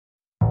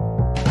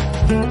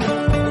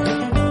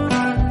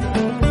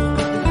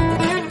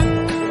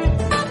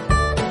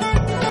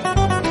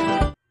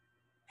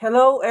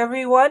Hello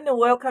everyone,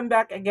 welcome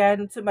back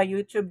again to my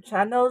YouTube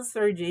channel,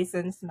 Sir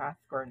Jason's Math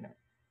Corner.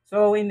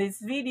 So in this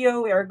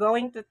video, we are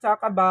going to talk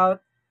about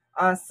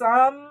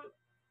some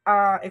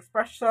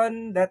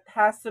expression that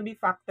has to be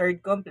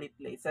factored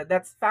completely. So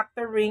that's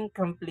factoring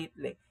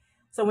completely.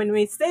 So when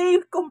we say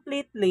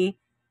completely,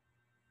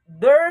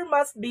 there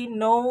must be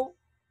no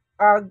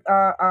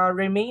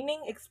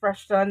remaining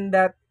expression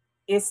that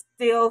is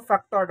still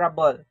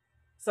factorable.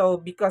 So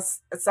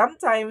because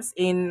sometimes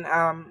in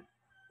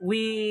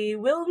we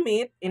will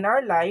meet in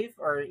our life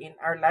or in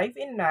our life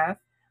in math,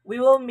 we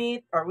will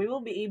meet or we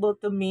will be able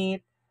to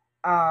meet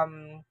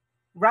um,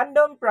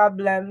 random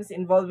problems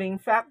involving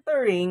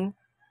factoring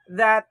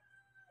that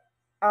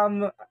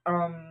a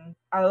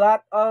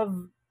lot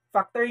of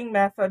factoring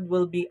method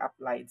will be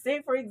applied.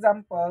 Say for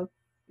example,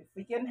 if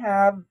we can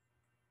have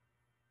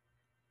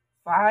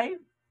 5x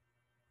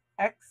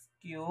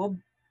cubed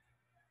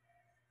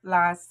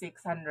plus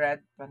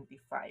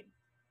 625.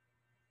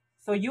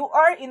 So you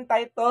are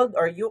entitled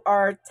or you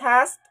are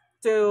tasked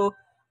to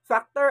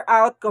factor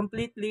out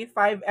completely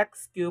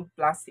 5x cubed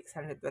plus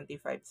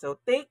 625. So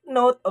take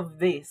note of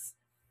this.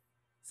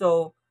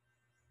 So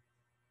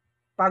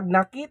pag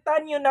nakita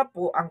nyo na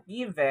po ang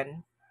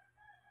given,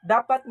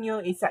 dapat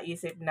nyo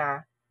isa-isip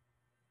na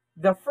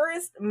the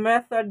first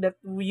method that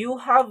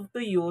you have to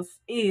use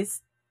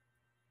is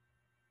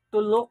to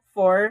look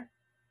for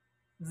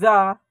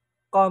the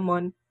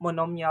common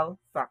monomial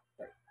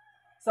factor.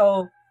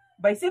 So,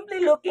 by simply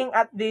looking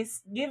at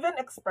this given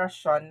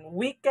expression,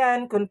 we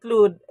can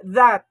conclude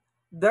that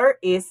there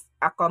is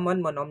a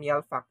common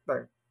monomial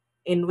factor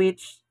in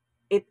which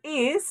it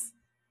is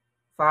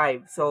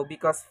 5. So,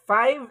 because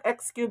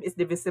 5x cubed is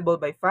divisible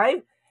by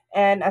 5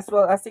 and as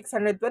well as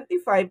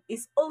 625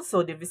 is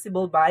also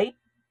divisible by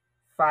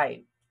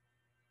 5.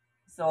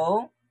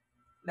 So,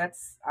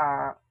 let's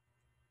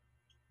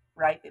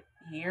write it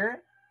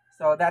here.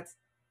 So, that's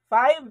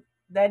 5.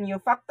 Then you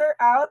factor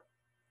out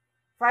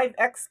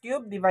 5x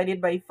cubed divided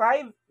by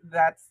 5,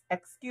 that's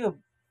x cubed.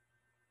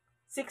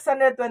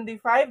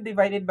 625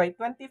 divided by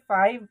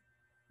 25,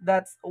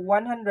 that's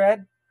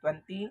 125.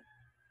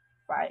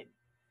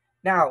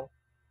 Now,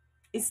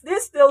 is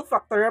this still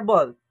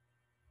factorable?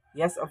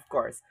 Yes, of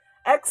course.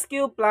 X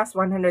cubed plus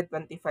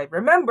 125.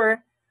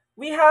 Remember,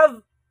 we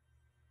have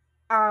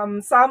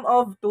sum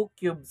of two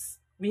cubes.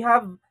 We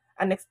have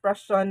an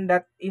expression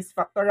that is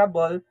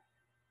factorable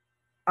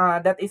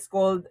that is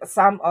called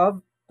sum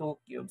of two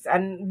cubes.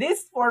 And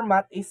this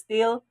format is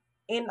still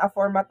in a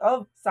format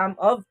of sum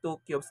of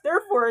two cubes.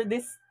 Therefore,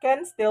 this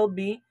can still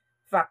be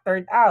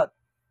factored out.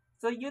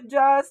 So you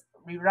just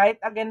rewrite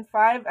again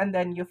 5 and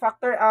then you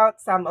factor out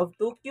sum of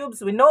two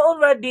cubes. We know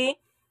already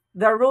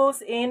the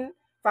rules in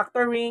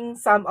factoring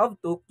sum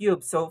of two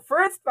cubes. So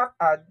first,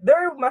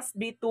 there must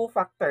be two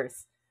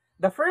factors.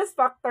 The first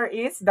factor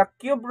is the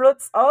cube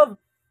roots of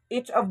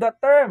each of the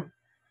term.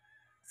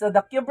 So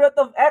the cube root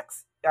of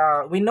x,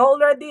 we know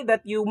already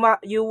that you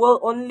will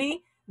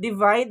only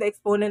divide the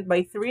exponent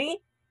by 3.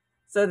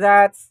 So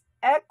that's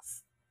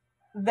x.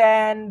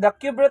 Then the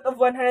cube root of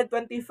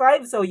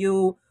 125. So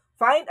you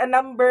find a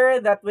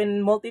number that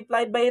when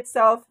multiplied by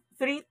itself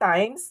 3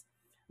 times,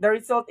 the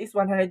result is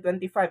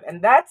 125.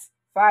 And that's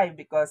 5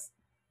 because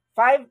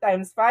 5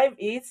 times 5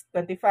 is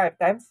 25.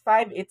 Times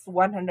 5 it's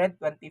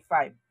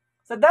 125.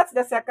 So that's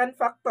the second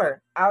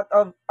factor out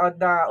of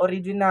the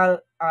original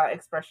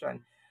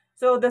expression.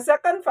 So the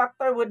second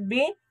factor would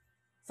be,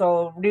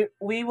 so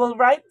we will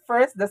write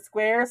first the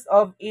squares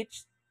of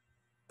each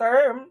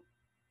term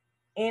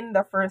in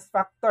the first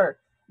factor.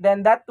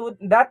 Then that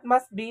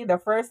must be the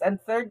first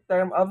and third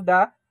term of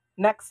the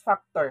next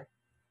factor.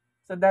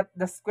 So that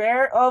the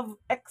square of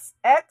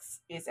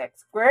xx is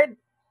x squared.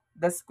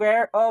 The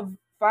square of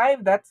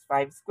 5, that's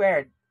 5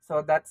 squared.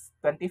 So that's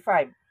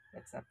 25.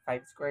 That's not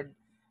 5 squared.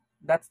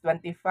 That's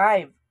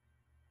 25.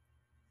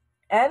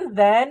 And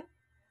then,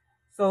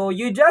 so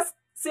you just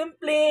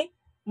simply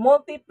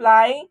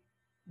multiply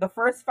the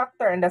first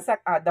factor and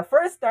the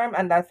first term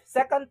and the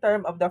second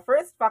term of the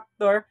first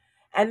factor,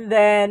 and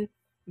then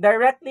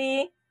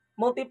directly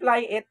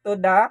multiply it to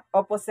the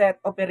opposite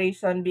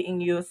operation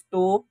being used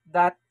to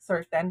that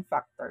certain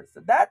factor. So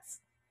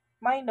that's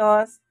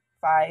minus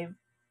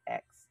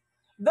 5x.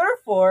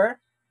 Therefore,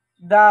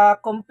 the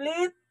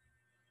complete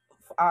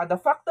the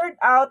factored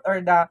out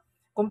or the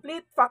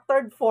complete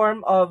factored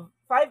form of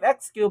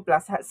 5x cubed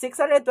plus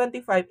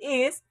 625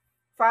 is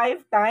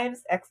 5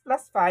 times x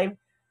plus 5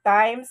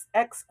 times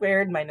x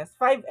squared minus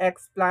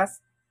 5x plus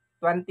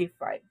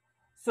 25.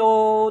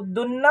 So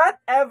do not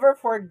ever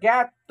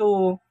forget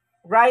to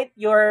write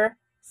your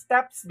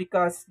steps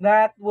because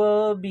that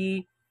will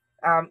be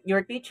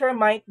your teacher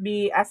might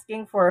be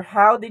asking for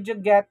how did you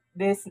get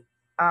this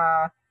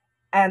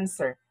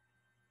answer.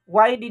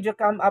 Why did you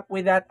come up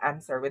with that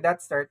answer, with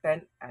that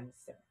certain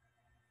answer?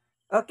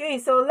 Okay,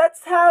 so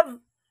let's have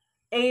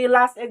a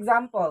last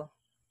example.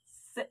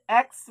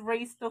 X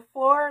raised to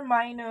 4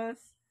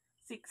 minus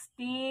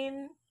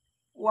 16y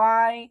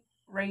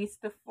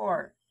raised to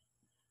 4.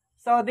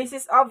 So this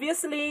is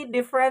obviously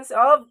difference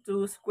of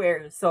two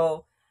squares.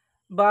 So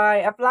by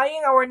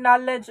applying our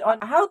knowledge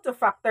on how to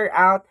factor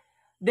out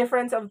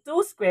difference of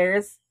two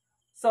squares,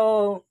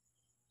 so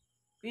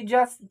we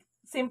just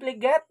simply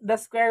get the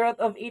square root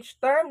of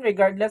each term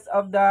regardless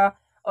of the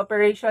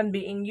operation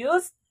being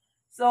used.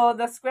 So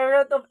the square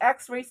root of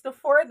x raised to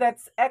 4,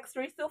 that's x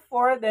raised to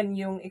 4, then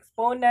yung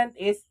exponent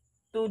is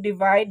to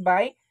divide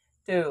by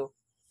 2.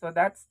 So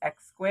that's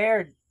x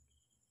squared.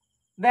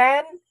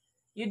 Then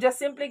you just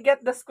simply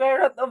get the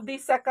square root of the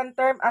second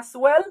term as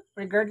well,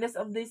 regardless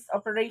of this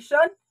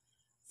operation.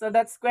 So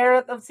that square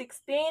root of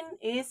 16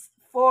 is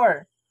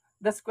 4.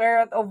 The square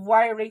root of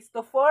y raised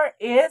to 4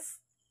 is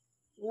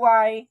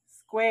y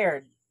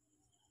squared.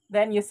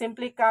 Then you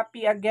simply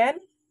copy again,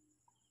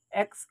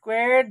 x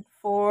squared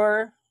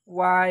for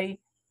y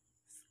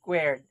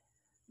squared.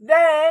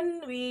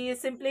 Then we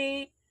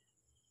simply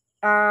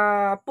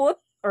put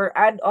or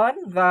add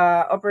on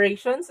the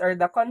operations or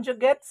the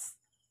conjugates,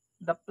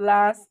 the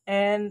plus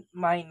and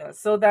minus,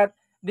 so that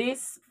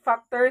these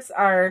factors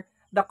are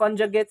the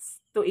conjugates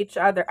to each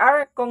other,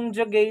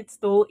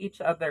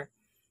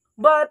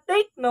 But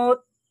take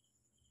note,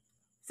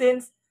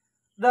 since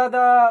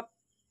the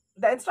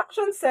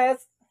instruction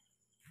says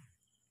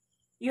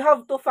you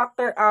have to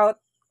factor out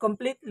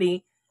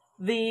completely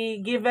the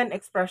given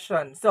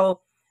expression.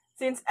 So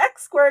since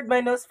x squared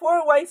minus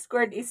 4y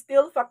squared is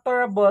still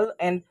factorable,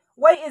 and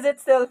why is it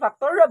still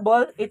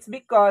factorable? It's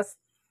because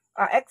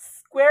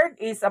x squared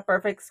is a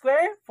perfect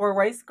square,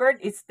 4y squared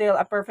is still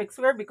a perfect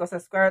square because the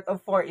square root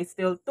of 4 is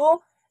still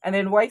 2, and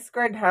then y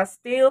squared has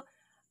still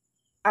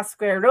a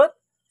square root.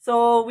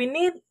 So we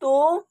need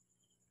to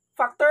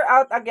factor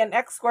out again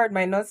x squared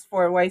minus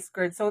 4y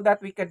squared so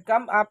that we could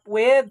come up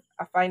with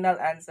a final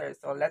answer.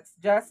 So let's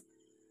just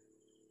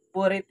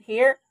put it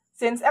here.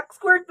 Since x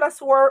squared plus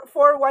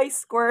 4y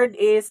squared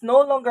is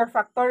no longer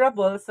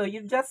factorable, so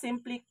you just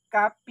simply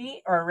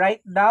copy or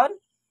write down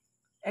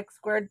x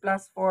squared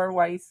plus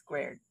 4y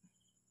squared.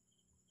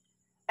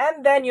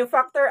 And then you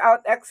factor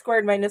out x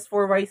squared minus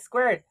 4y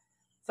squared.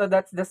 So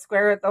that's the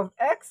square root of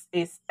x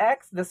is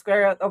x. The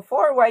square root of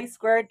 4y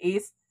squared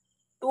is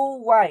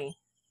 2y.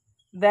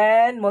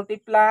 Then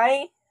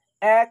multiply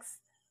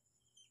x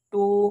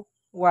to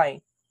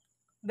y.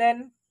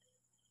 Then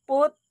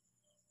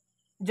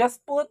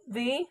just put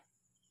the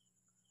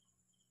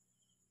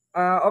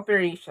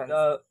operations.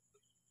 The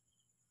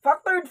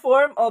factored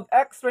form of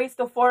x raised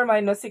to 4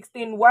 minus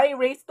 16y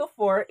raised to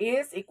 4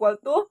 is equal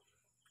to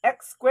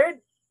x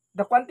squared,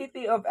 the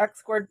quantity of x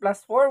squared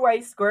plus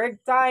 4y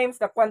squared, times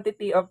the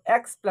quantity of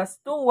x plus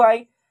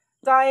 2y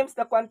times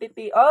the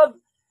quantity of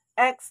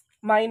x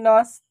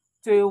minus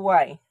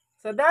 2y.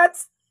 So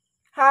that's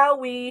how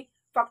we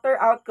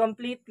factor out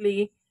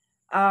completely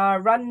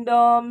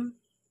random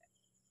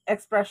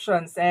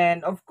expressions.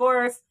 And of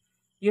course,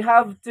 you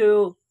have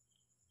to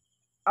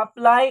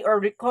apply or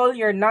recall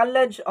your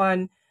knowledge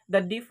on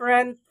the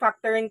different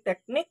factoring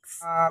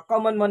techniques,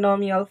 common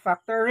monomial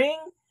factoring,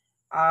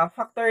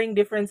 factoring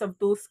difference of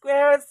two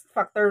squares,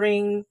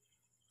 factoring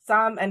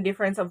sum and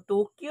difference of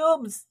two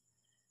cubes,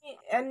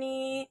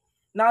 any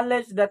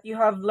knowledge that you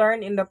have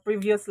learned in the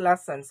previous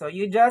lesson. So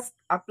you just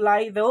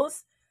apply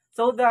those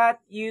so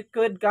that you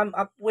could come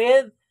up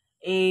with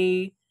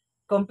a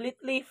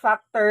completely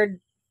factored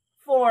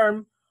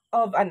form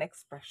of an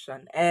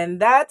expression. And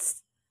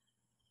that's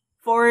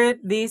for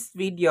this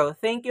video.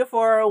 Thank you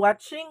for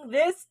watching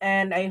this,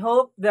 and I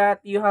hope that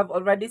you have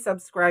already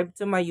subscribed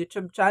to my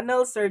YouTube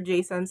channel, Sir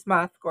Jason's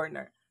Math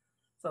Corner.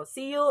 So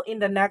see you in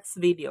the next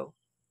video.